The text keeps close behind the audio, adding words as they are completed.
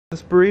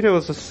This burrito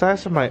is the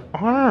size of my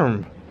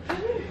arm.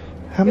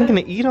 How am I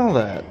gonna eat all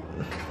that?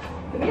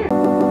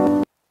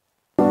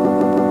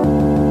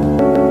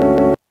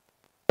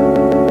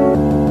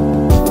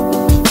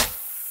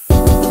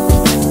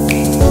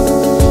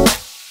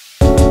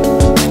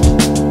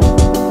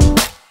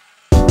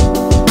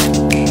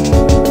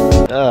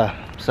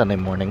 Sunday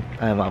morning.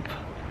 I'm up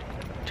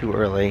too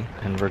early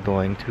and we're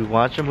going to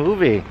watch a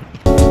movie.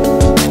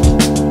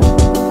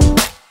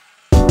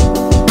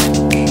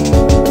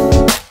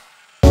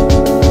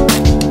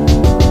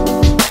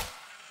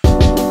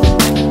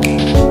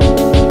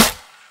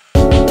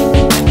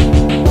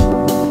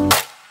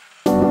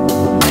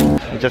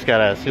 We just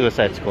got a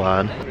Suicide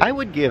Squad. I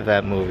would give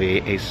that movie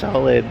a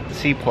solid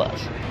C+.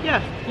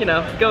 Yeah, you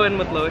know, go in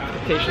with low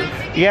expectations.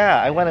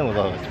 Yeah, I went in with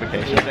low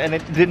expectations and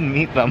it didn't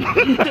meet them.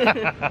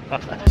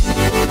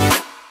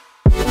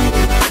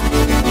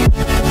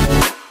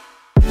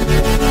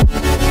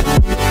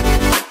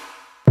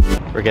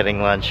 We're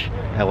getting lunch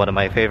at one of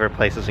my favorite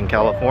places in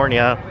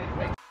California.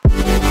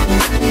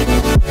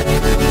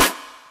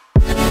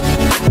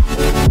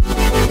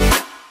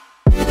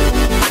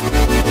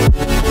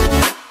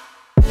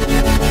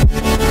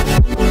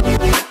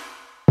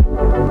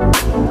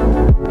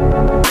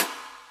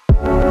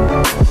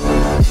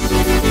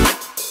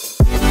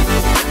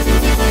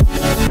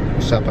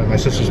 Stopped by my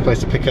sister's place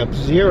to pick up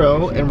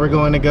Zero, and we're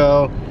going to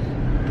go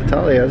to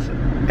Talia's,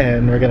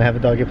 and we're gonna have a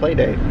doggy play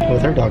date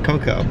with her dog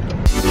Coco.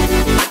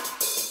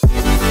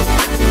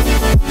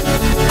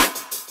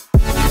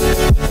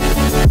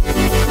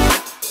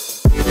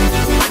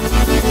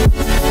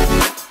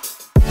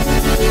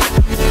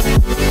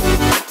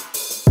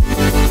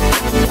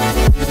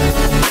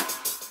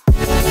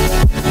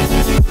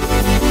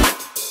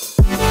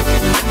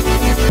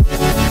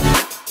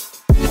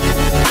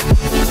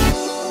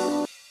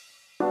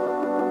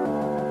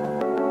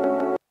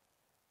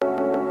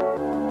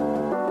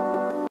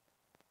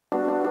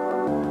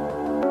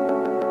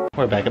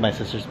 We're back at my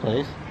sister's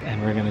place,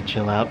 and we're gonna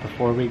chill out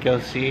before we go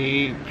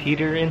see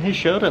Peter in his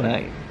show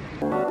tonight.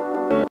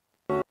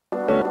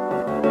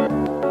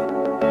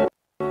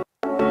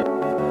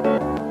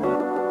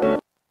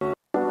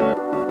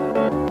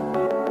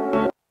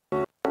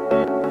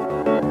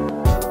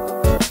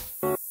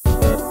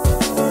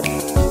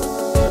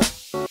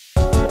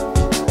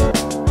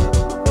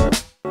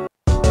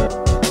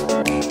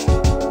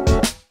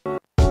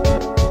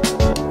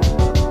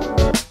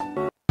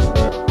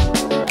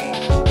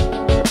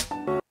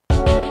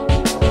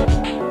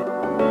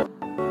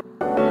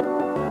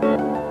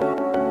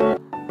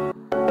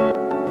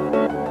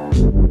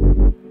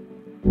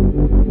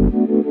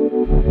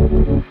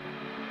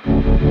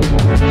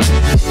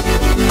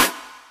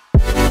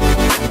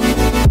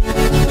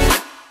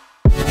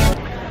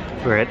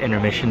 We're at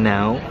intermission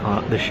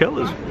now. The show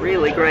is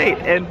really great,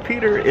 and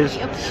Peter is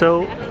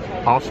so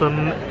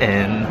awesome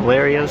and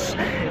hilarious,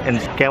 and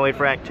can't wait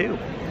for Act 2.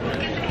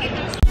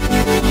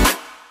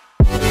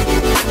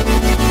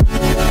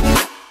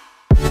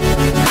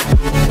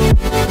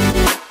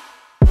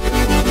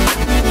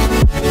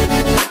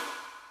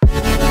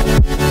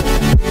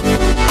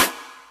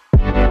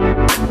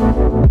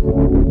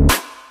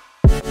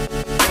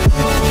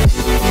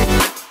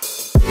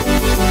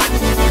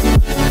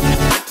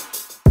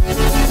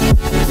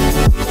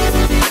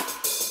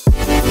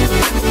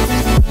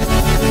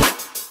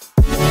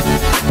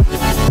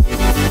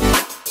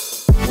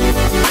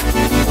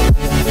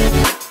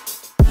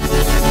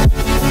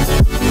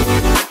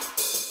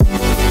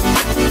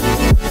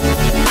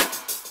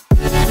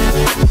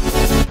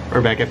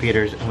 We're back at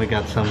Peter's and we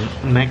got some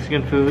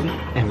Mexican food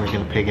and we're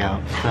gonna pig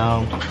out.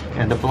 So,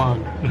 end of vlog.